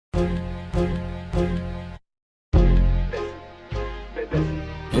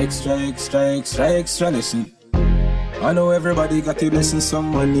extra lesson. I know everybody got a blessing,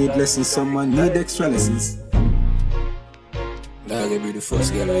 someone need blessing, someone need extra lessons. That'll be the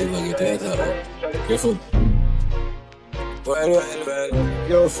first girl I ever get to out. Careful. Well,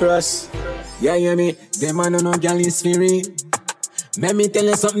 yo, for us. Yeah, you hear me? Them man no girl is free. Let me tell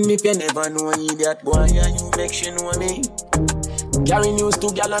you something if you never know idiot boy and you make she know me. Carry news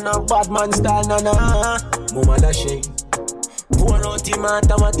to gal and a bad man style, na. Mama da shame. Pour out him out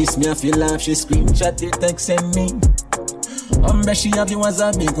and this me I feel like she screenshot it, text send me. She have you as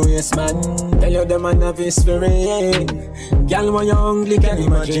a big yes man. Tell you the man have his spirit. Gal when you hungry can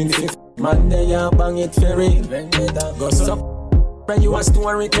imagine if man there you bang it ferry. Go stop. You a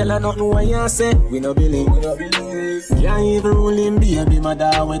story tell her nothing what you say. We no believe. Yeah, even ruling baby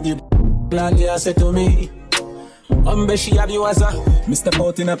mother when the glad you say to me. She have you as a Mr.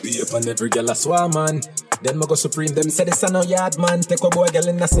 Out in a paper and every girl a swarm man. Then me go supreme them say this a no yard man. Take a boy girl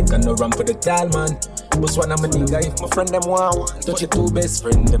in a second no run for the tall man. But one of my nigga if my friend them want touch your two best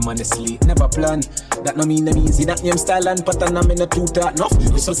friend them honestly never plan. That no mean them easy that name style and pattern I'm in a two talk enough.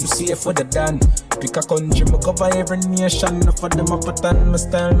 You something safe for the done. Pick a country me cover every nation. Enough for them a pattern my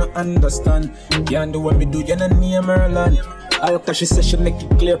style no understand. Can't do what me do you no name Merlin. I'll cause she say she make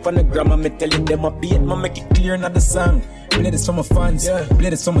it clear on the grammar. Me tell you them a beat, me make it clear in the song. Play this for my fans, play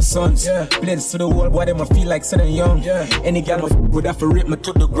this for my sons, play this for the world, boy, them a feel like sitting young. Any girl would have to rip me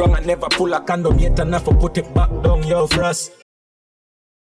to the ground. I never pull a condom yet and never put it back down, yo, for us.